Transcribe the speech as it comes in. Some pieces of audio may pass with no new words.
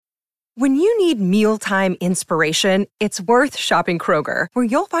When you need mealtime inspiration, it's worth shopping Kroger, where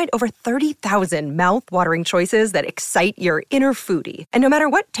you'll find over 30,000 mouth-watering choices that excite your inner foodie. And no matter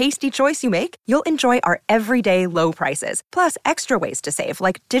what tasty choice you make, you'll enjoy our everyday low prices, plus extra ways to save,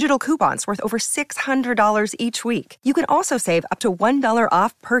 like digital coupons worth over $600 each week. You can also save up to $1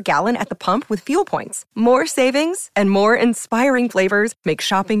 off per gallon at the pump with fuel points. More savings and more inspiring flavors make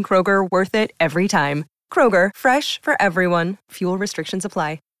shopping Kroger worth it every time. Kroger, fresh for everyone. Fuel restrictions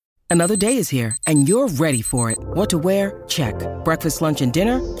apply. Another day is here, and you're ready for it. What to wear? Check. Breakfast, lunch, and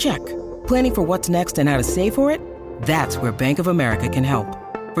dinner? Check. Planning for what's next and how to save for it? That's where Bank of America can help.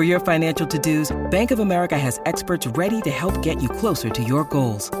 For your financial to-dos, Bank of America has experts ready to help get you closer to your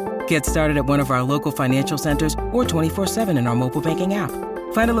goals. Get started at one of our local financial centers or 24/7 in our mobile banking app.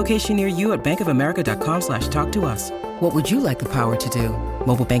 Find a location near you at bankofamerica.com/talktous. What would you like the power to do?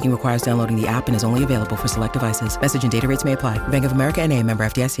 Mobile banking requires downloading the app and is only available for select devices. Message and data rates may apply. Bank of America N.A., member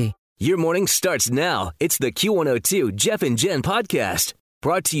FDIC. Your morning starts now. It's the Q102 Jeff and Jen podcast.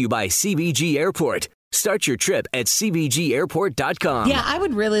 Brought to you by CBG Airport. Start your trip at CBGAirport.com. Yeah, I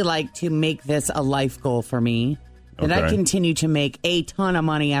would really like to make this a life goal for me. That I continue to make a ton of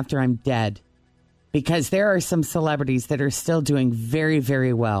money after I'm dead. Because there are some celebrities that are still doing very,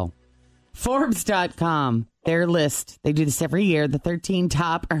 very well. Forbes.com, their list, they do this every year, the 13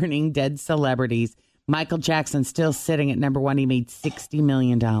 top earning dead celebrities. Michael Jackson still sitting at number one. He made $60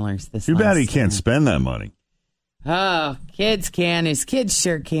 million this Too bad he year. can't spend that money. Oh, kids can. His kids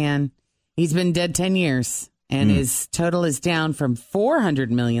sure can. He's been dead 10 years, and his total is down from $400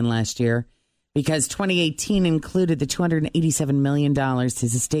 million last year because 2018 included the $287 million his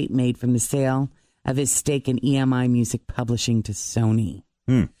estate made from the sale of his stake in EMI Music Publishing to Sony.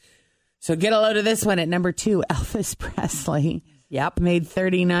 So get a load of this one at number 2, Elvis Presley. Yep. Made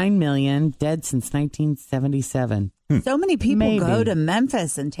 $39 million, dead since 1977. So many people go to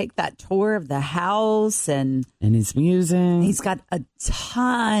Memphis and take that tour of the house and his music. He's got a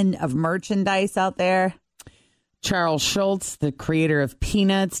ton of merchandise out there. Charles Schultz, the creator of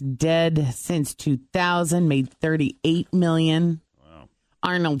Peanuts, dead since 2000, made $38 million. Wow.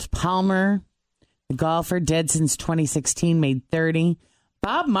 Arnold Palmer, the golfer, dead since 2016, made $30.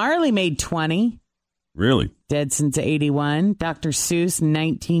 Bob Marley made $20. Really? Dead since 81. Dr. Seuss,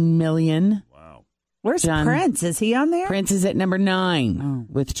 $19 million. Wow. Where's Prince? Is he on there? Prince is at number 9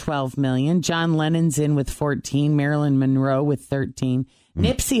 with $12 million. John Lennon's in with 14. Marilyn Monroe with 13.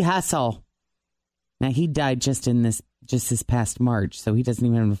 Nipsey Hussle. Now, he died just this past March, so he doesn't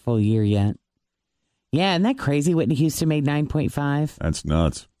even have a full year yet. Yeah, isn't that crazy? Whitney Houston made 9.5. That's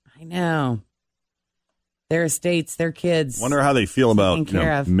nuts. I know. Their estates, their kids. Wonder how they feel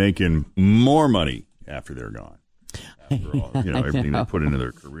about making more money after they're gone. After all, everything they put into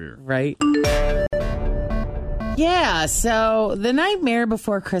their career. Right. Yeah, so The Nightmare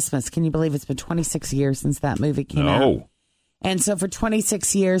Before Christmas. Can you believe it's been 26 years since that movie came out? And so for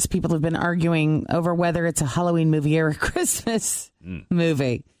 26 years, people have been arguing over whether it's a Halloween movie or a Christmas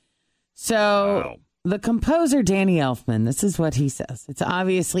movie. So the composer, Danny Elfman, this is what he says. It's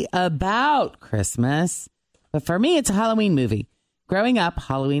obviously about Christmas, but for me, it's a Halloween movie. Growing up,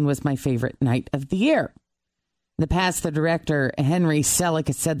 Halloween was my favorite night of the year. In the past, the director, Henry Selick,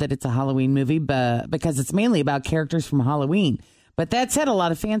 has said that it's a Halloween movie because it's mainly about characters from Halloween. But that said, a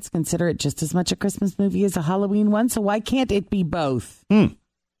lot of fans consider it just as much a Christmas movie as a Halloween one, so why can't it be both?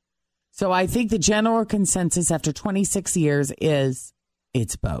 So I think the general consensus after 26 years is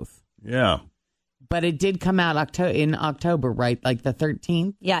it's both. Yeah. But it did come out in October, right? Like the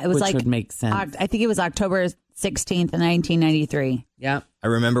 13th? Yeah, it was which would make sense. I think it was October 16th, 1993. Yeah. I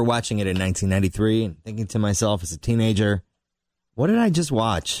remember watching it in 1993 and thinking to myself as a teenager, what did I just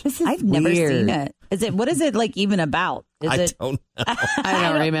watch? I've never seen it. What is it like even about? I don't know. I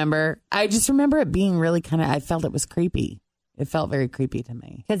don't remember. I just remember it being really I felt it was creepy. It felt very creepy to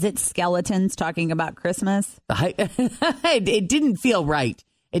me. Because it's skeletons talking about Christmas? It didn't feel right.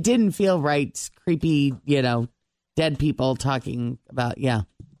 It didn't feel right. Creepy, dead people talking about,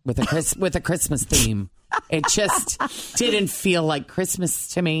 with a Christmas theme. It just didn't feel like Christmas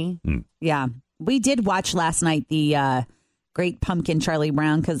to me. Yeah. We did watch last night the Great Pumpkin Charlie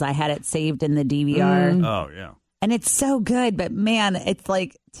Brown because I had it saved in the DVR. Oh, yeah. And it's so good, but man, it's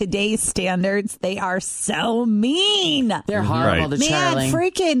like today's standards, they are so mean. They're horrible to Charlie. Man,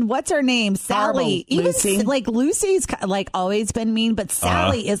 freaking, what's her name? Sally. Horrible. Even Lucy. Lucy's always been mean, but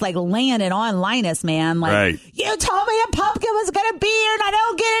Sally is laying it on Linus, man. You told me a pumpkin was going to be here and I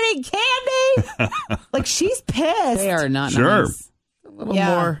don't get any candy. She's pissed. They are not Sure. nice. A little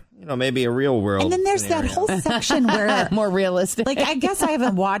more, maybe a real world. And then there's that whole section where more realistic. I guess I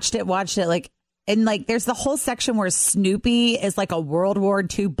haven't watched it. And like, there's the whole section where Snoopy is like a World War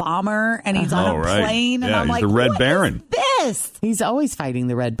II bomber and he's on a plane. And I'm he's like, the Red Baron. This? He's always fighting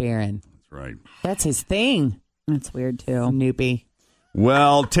the Red Baron. That's right. That's his thing. That's weird too. Snoopy.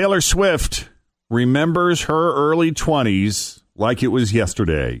 Well, Taylor Swift remembers her early 20s like it was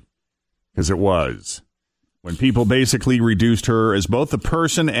yesterday, because it was, when people basically reduced her as both a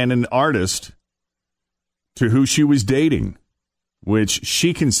person and an artist to who she was dating, which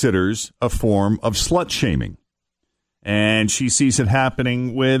she considers a form of slut-shaming. And she sees it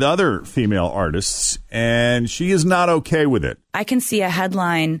happening with other female artists, and she is not okay with it. I can see a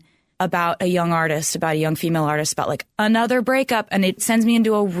headline about a young artist, about a young female artist, about like another breakup, and it sends me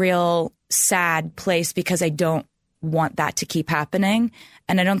into a real sad place because I don't want that to keep happening.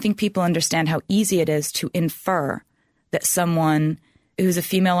 And I don't think people understand how easy it is to infer that someone who's a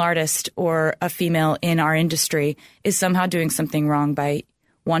female artist or a female in our industry is somehow doing something wrong by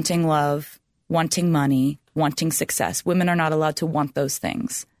wanting love, wanting money, wanting success. Women are not allowed to want those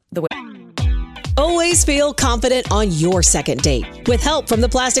things. Always feel confident on your second date. With help from the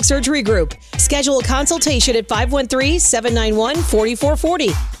Plastic Surgery Group. Schedule a consultation at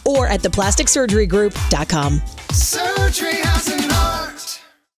 513-791-4440 or at theplasticsurgerygroup.com. Surgery has an art.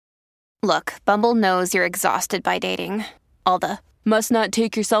 Look, Bumble knows you're exhausted by dating. All the must not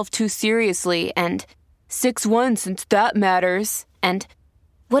take yourself too seriously and 6'1" since that matters. And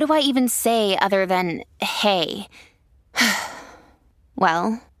what do I even say other than hey?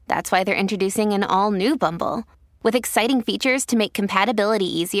 Well, that's why they're introducing an all-new Bumble with exciting features to make compatibility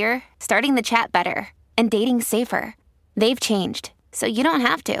easier, starting the chat better, and dating safer. They've changed, so you don't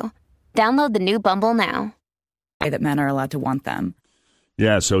have to. Download the new Bumble now. That men are allowed to want them.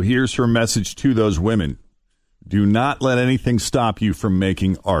 Yeah, so here's her message to those women. Do not let anything stop you from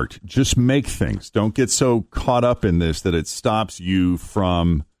making art. Just make things. Don't get so caught up in this that it stops you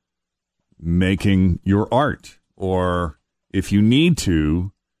from making your art. Or if you need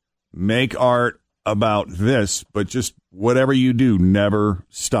to, make art about this, but just whatever you do, never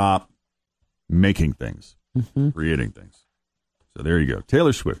stop making things, creating things. So there you go.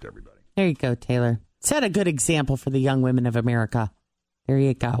 Taylor Swift, everybody. There you go, Taylor. Set a good example for the young women of America. There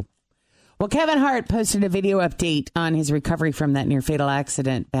you go. Well, Kevin Hart posted a video update on his recovery from that near-fatal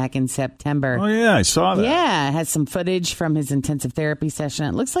accident back in September. Oh, yeah, I saw that. Yeah, it has some footage from his intensive therapy session.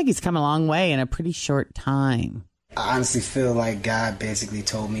 It looks like he's come a long way in a pretty short time. I honestly feel like God basically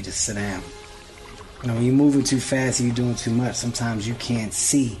told me to sit down. You know, when you're moving too fast and you're doing too much, sometimes you can't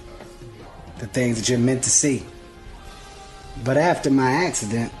see the things that you're meant to see. But after my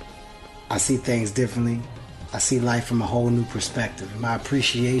accident, I see things differently. I see life from a whole new perspective. My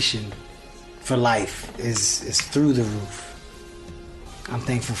appreciation for life is through the roof. I'm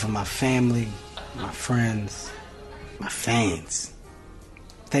thankful for my family, my friends, my fans.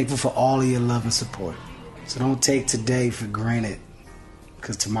 Thankful for all of your love and support. So don't take today for granted,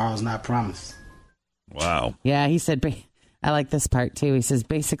 because tomorrow's not promised. Wow. Yeah, he said, I like this part too. He says,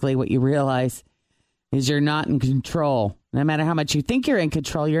 basically what you realize is you're not in control. No matter how much you think you're in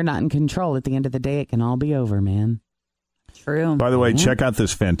control, you're not in control. At the end of the day, it can all be over, man. True. By the way, check out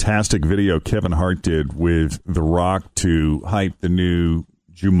this fantastic video Kevin Hart did with The Rock to hype the new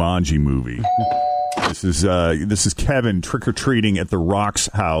Jumanji movie. This is Kevin trick-or-treating at The Rock's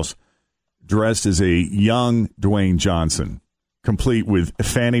house, dressed as a young Dwayne Johnson, complete with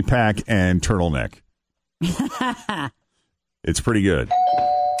fanny pack and turtleneck. It's pretty good.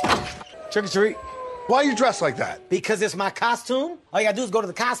 Trick or treat. Why are you dressed like that? Because it's my costume. All you gotta do is go to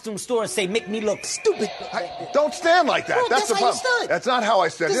the costume store and say, make me look stupid. Don't stand like that. Well, that's the problem. How you stood. That's not how I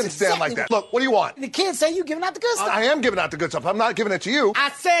stood. I didn't stand like that. Look, what do you want? The kids say you giving out the good stuff. I am giving out the good stuff. I'm not giving it to you.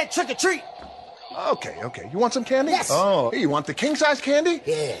 I said trick or treat. Okay. You want some candy? Yes. Oh, hey, you want the king-size candy?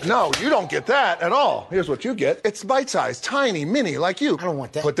 Yeah. No, you don't get that at all. Here's what you get. It's bite-sized, tiny, mini, like you. I don't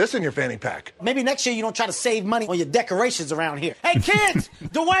want that. Put this in your fanny pack. Maybe next year you don't try to save money on your decorations around here. Hey, kids!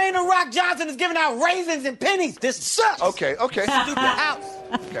 Dwayne The Rock Johnson is giving out raisins and pennies. This sucks. Okay. Stupid house.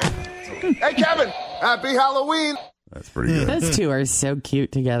 Okay. Hey, Kevin, happy Halloween. That's pretty good. Those two are so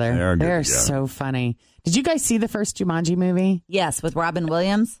cute together. They're so funny. Did you guys see the first Jumanji movie? Yes, with Robin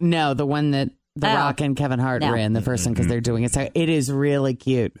Williams? No, the one that The Rock and Kevin Hart were in, the first one, because they're doing it. So it is really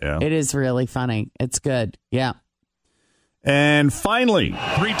cute. Yeah. It is really funny. It's good. Yeah. And finally,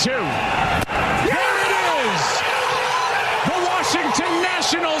 3-2. Here it is! The Washington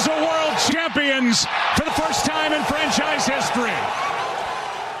Nationals are world champions for the first time in franchise history.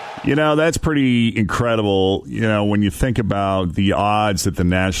 That's pretty incredible. When you think about the odds that the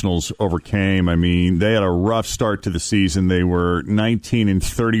Nationals overcame, I mean, they had a rough start to the season. They were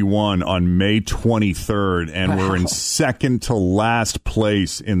 19-31 on May 23rd and were in second to last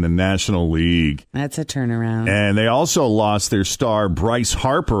place in the National League. That's a turnaround. And they also lost their star Bryce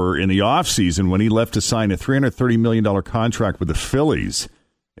Harper in the offseason when he left to sign a $330 million contract with the Phillies.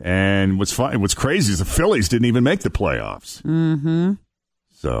 And what's crazy is the Phillies didn't even make the playoffs. Mm-hmm.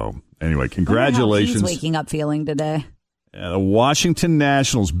 So, anyway, congratulations. How he's waking up feeling today. The Washington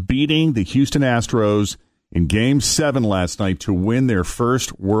Nationals beating the Houston Astros in Game 7 last night to win their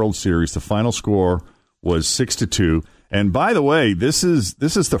first World Series. The final score was 6-2. And by the way, this is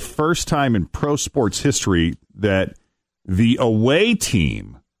the first time in pro sports history that the away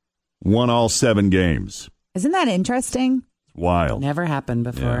team won all 7 games. Isn't that interesting? Wild. Never happened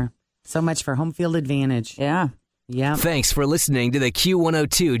before. Yeah. So much for home field advantage. Yeah. Yeah. Thanks for listening to the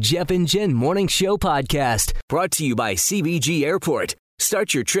Q102 Jeff and Jen Morning Show podcast, brought to you by CBG Airport.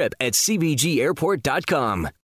 Start your trip at CBGAirport.com.